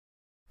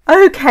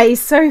Okay,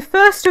 so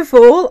first of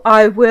all,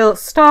 I will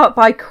start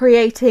by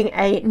creating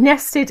a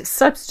nested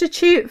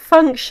substitute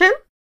function.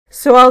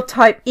 So I'll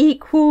type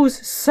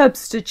equals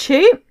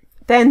substitute,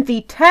 then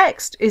the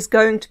text is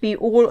going to be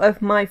all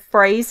of my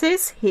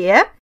phrases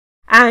here,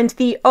 and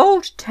the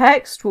old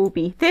text will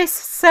be this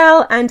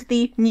cell and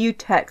the new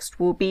text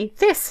will be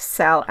this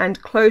cell,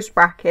 and close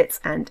brackets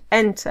and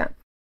enter.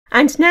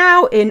 And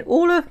now in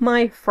all of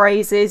my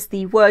phrases,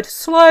 the word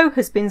slow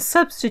has been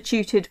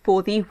substituted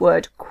for the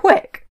word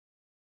quick.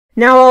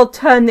 Now I'll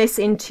turn this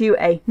into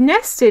a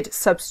nested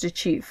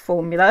substitute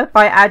formula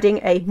by adding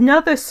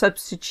another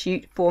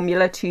substitute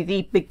formula to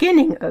the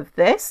beginning of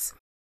this.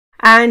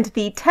 And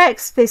the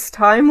text this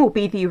time will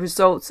be the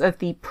results of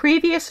the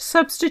previous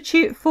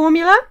substitute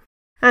formula.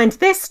 And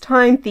this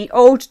time the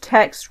old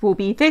text will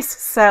be this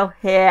cell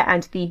here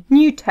and the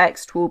new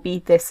text will be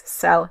this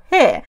cell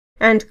here.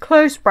 And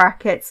close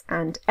brackets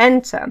and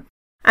enter.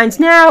 And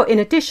now, in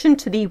addition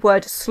to the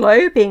word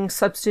slow being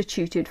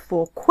substituted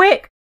for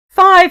quick,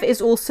 5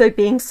 is also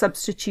being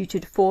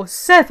substituted for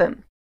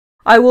 7.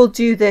 I will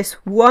do this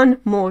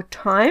one more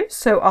time,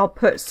 so I'll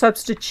put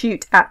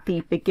substitute at the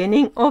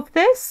beginning of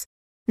this.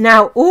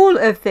 Now all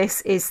of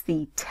this is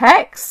the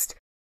text.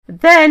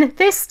 Then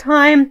this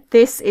time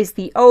this is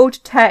the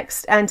old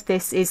text and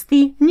this is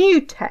the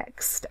new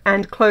text,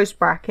 and close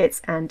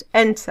brackets and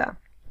enter.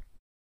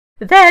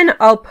 Then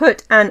I'll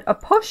put an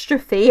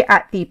apostrophe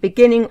at the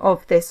beginning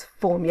of this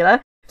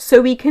formula so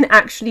we can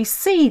actually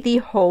see the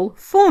whole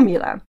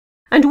formula.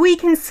 And we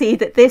can see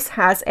that this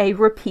has a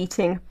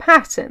repeating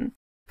pattern.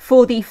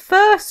 For the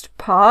first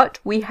part,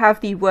 we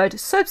have the word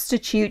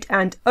substitute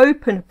and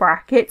open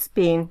brackets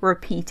being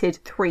repeated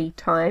 3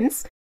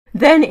 times.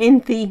 Then in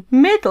the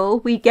middle,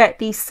 we get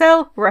the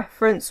cell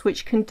reference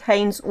which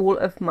contains all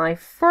of my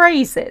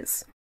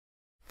phrases.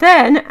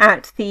 Then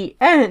at the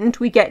end,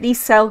 we get the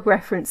cell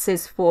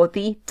references for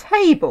the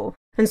table.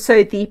 And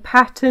so the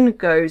pattern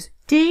goes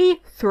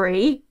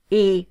D3,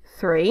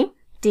 E3,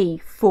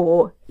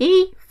 D4,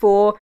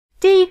 E4,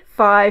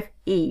 D5,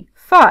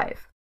 E5.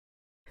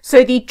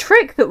 So the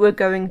trick that we're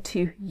going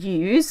to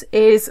use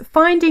is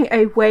finding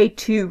a way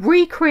to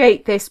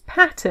recreate this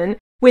pattern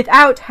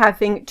without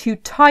having to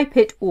type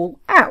it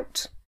all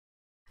out.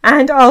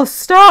 And I'll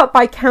start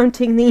by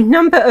counting the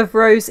number of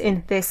rows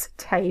in this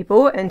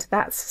table, and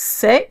that's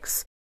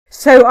 6.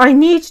 So I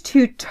need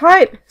to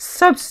type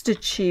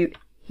substitute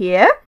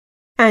here,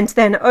 and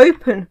then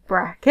open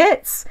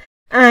brackets,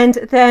 and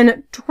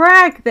then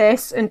drag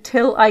this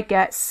until I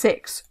get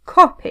 6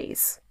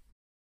 copies.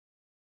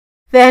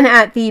 Then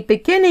at the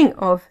beginning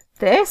of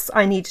this,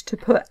 I need to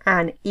put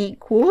an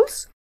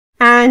equals,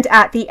 and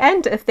at the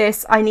end of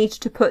this, I need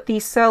to put the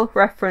cell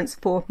reference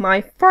for my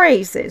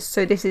phrases.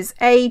 So this is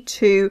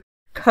A2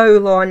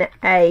 colon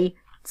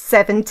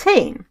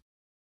A17.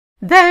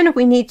 Then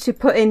we need to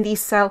put in the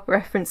cell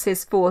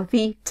references for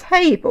the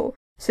table.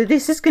 So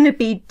this is going to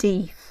be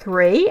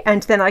D3,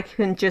 and then I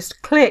can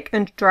just click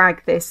and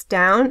drag this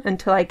down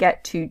until I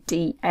get to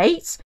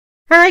D8.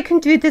 And I can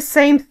do the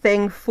same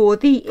thing for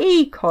the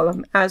E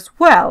column as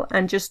well,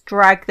 and just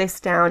drag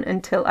this down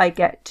until I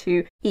get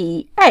to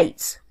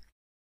E8.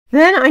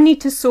 Then I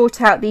need to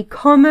sort out the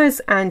commas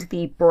and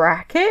the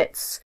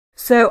brackets.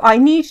 So I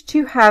need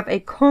to have a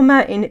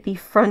comma in the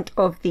front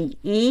of the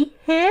E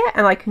here,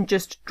 and I can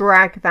just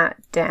drag that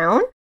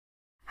down.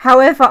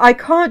 However, I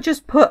can't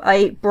just put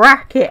a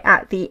bracket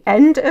at the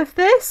end of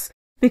this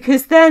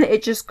because then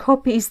it just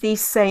copies the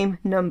same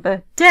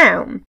number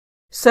down.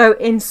 So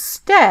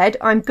instead,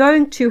 I'm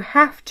going to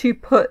have to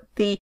put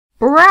the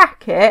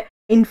bracket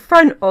in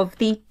front of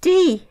the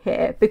D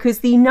here because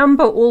the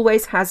number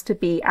always has to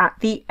be at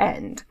the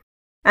end.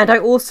 And I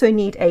also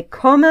need a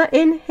comma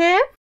in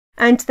here,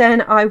 and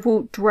then I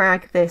will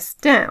drag this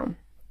down.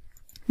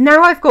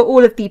 Now I've got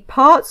all of the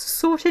parts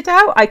sorted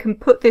out, I can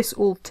put this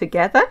all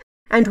together.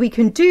 And we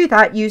can do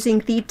that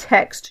using the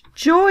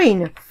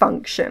TEXTJOIN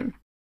function.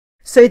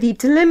 So the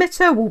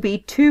delimiter will be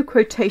 2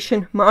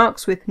 quotation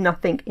marks with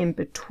nothing in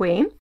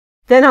between.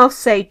 Then I'll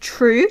say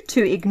true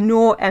to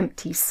ignore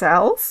empty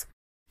cells.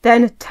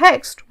 Then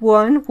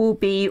text1 will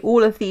be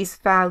all of these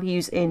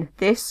values in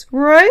this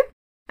row.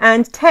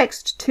 And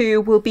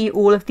text2 will be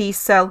all of these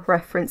cell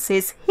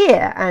references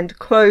here, and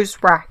close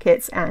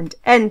brackets and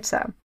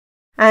enter.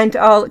 And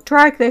I'll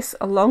drag this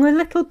along a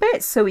little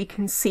bit so we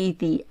can see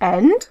the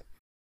end.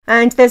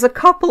 And there's a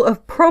couple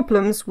of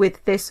problems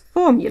with this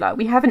formula.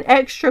 We have an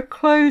extra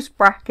close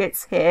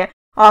brackets here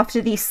after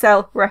the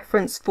cell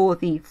reference for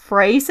the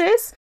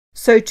phrases.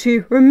 So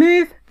to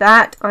remove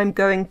that, I'm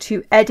going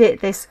to edit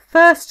this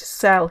first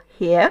cell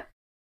here.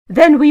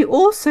 Then we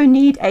also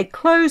need a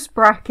close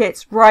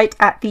brackets right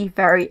at the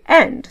very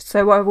end.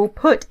 So I will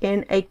put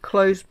in a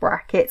close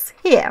brackets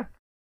here.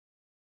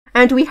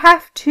 And we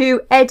have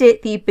to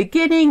edit the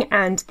beginning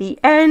and the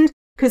end,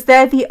 because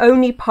they're the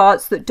only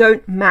parts that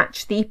don't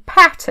match the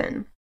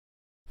pattern.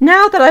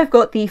 Now that I've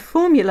got the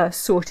formula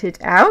sorted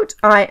out,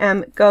 I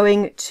am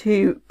going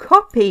to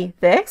copy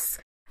this,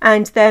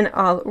 and then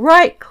I'll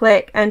right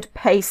click and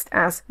paste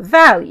as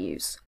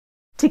values.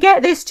 To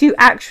get this to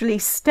actually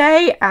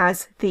stay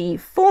as the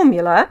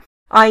formula,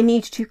 I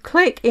need to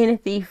click in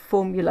the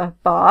formula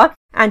bar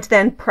and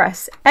then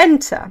press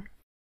enter.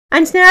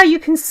 And now you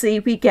can see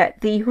we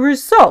get the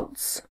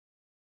results.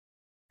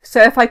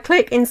 So if I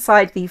click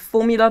inside the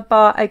formula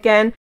bar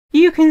again,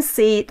 you can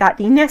see that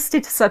the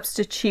nested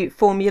substitute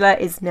formula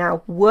is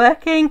now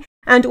working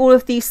and all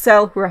of these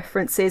cell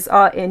references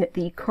are in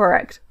the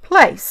correct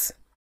place.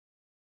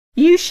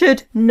 You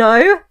should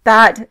know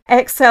that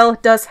Excel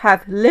does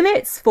have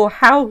limits for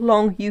how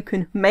long you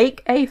can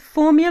make a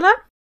formula.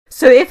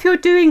 So if you're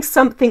doing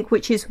something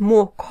which is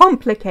more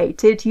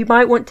complicated, you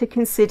might want to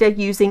consider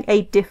using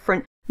a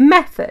different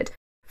method.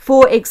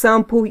 For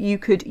example, you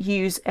could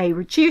use a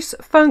reduce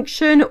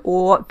function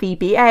or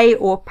VBA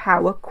or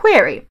Power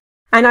Query.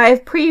 And I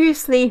have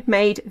previously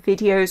made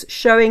videos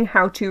showing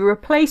how to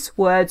replace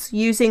words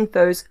using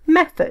those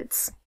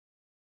methods.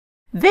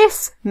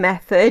 This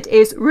method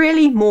is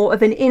really more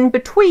of an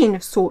in-between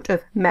sort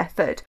of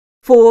method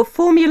for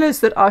formulas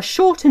that are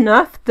short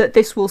enough that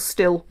this will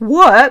still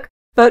work,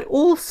 but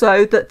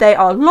also that they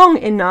are long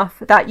enough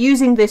that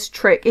using this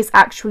trick is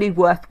actually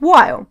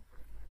worthwhile.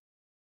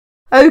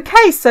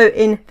 Okay, so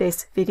in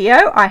this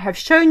video, I have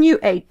shown you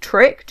a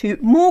trick to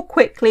more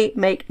quickly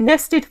make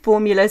nested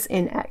formulas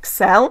in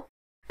Excel,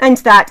 and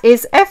that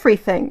is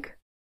everything.